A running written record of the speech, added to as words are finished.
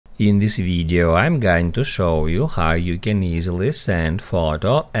In this video I'm going to show you how you can easily send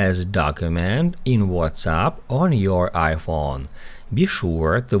photo as document in WhatsApp on your iPhone. Be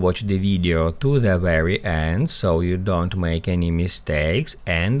sure to watch the video to the very end so you don't make any mistakes,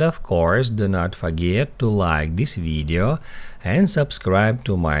 and of course do not forget to like this video and subscribe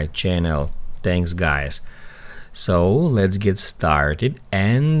to my channel. Thanks guys. So let's get started,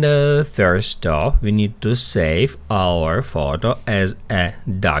 and first off we need to save our photo as a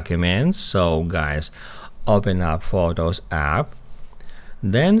document. So guys, open up Photos app,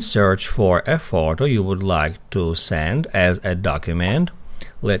 then search for a photo you would like to send as a document.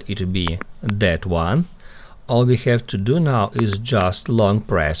 Let it be that one. All we have to do now is just long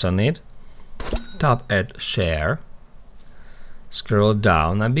press on it, tap at Share, scroll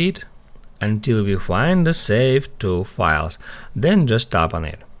down a bit until we find the Save to Files, then just tap on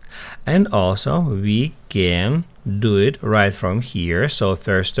it. And also we can do it right from here. So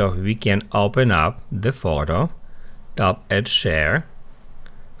first off we can open up the photo, tap at Share,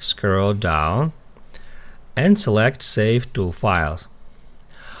 scroll down and select Save to Files.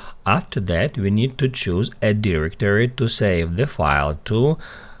 After that we need to choose a directory to save the file to.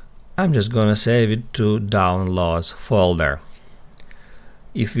 I'm just gonna save it to Downloads folder.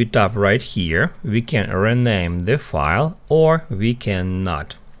 If we tap right here, we can rename the file or we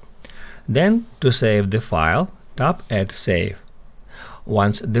cannot. Then to save the file, tap at Save.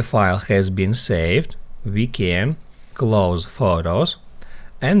 Once the file has been saved, we can close Photos,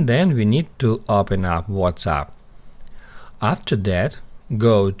 and then we need to open up WhatsApp. After that,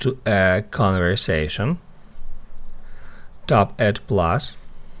 go to a conversation, tap at plus,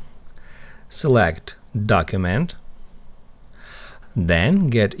 select Document, then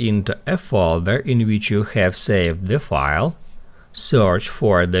get into a folder in which you have saved the file, search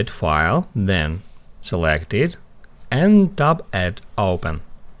for that file, then select it and tap at Open.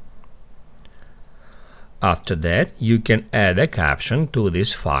 After that you can add a caption to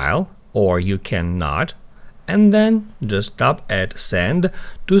this file or you cannot, and then just tap at Send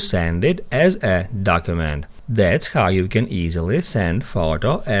to send it as a document. That's how you can easily send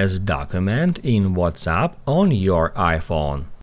photo as document in WhatsApp on your iPhone.